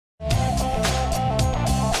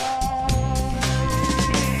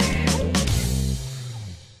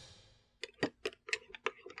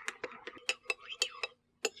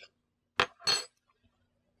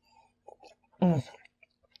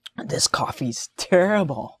this coffee's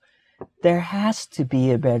terrible. There has to be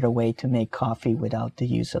a better way to make coffee without the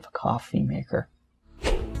use of a coffee maker.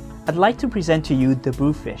 I'd like to present to you the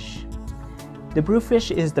Brewfish. The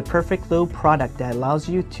Brewfish is the perfect little product that allows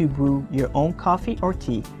you to brew your own coffee or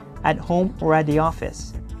tea at home or at the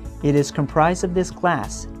office. It is comprised of this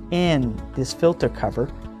glass and this filter cover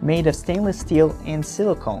made of stainless steel and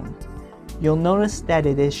silicone. You'll notice that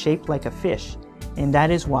it is shaped like a fish, and that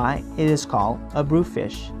is why it is called a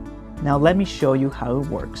Brewfish. Now let me show you how it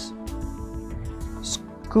works.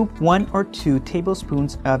 Scoop 1 or 2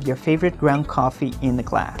 tablespoons of your favorite ground coffee in the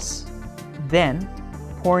glass. Then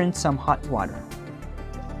pour in some hot water.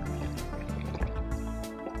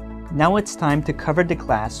 Now it's time to cover the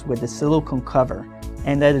glass with the silicone cover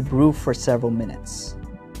and let it brew for several minutes.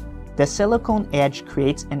 The silicone edge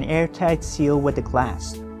creates an airtight seal with the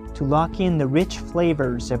glass to lock in the rich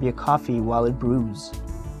flavors of your coffee while it brews.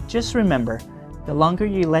 Just remember, the longer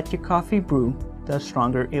you let your coffee brew, the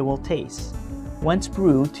stronger it will taste. Once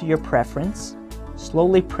brewed to your preference,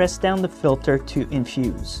 slowly press down the filter to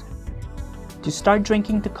infuse. To start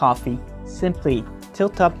drinking the coffee, simply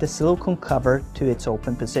tilt up the silicone cover to its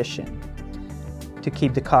open position. To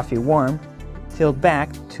keep the coffee warm, tilt back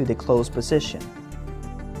to the closed position.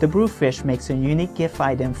 The Brewfish makes a unique gift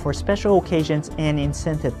item for special occasions and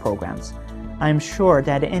incentive programs. I'm sure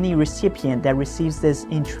that any recipient that receives this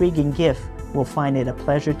intriguing gift will find it a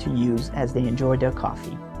pleasure to use as they enjoy their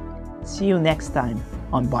coffee. See you next time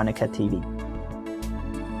on Bonica TV.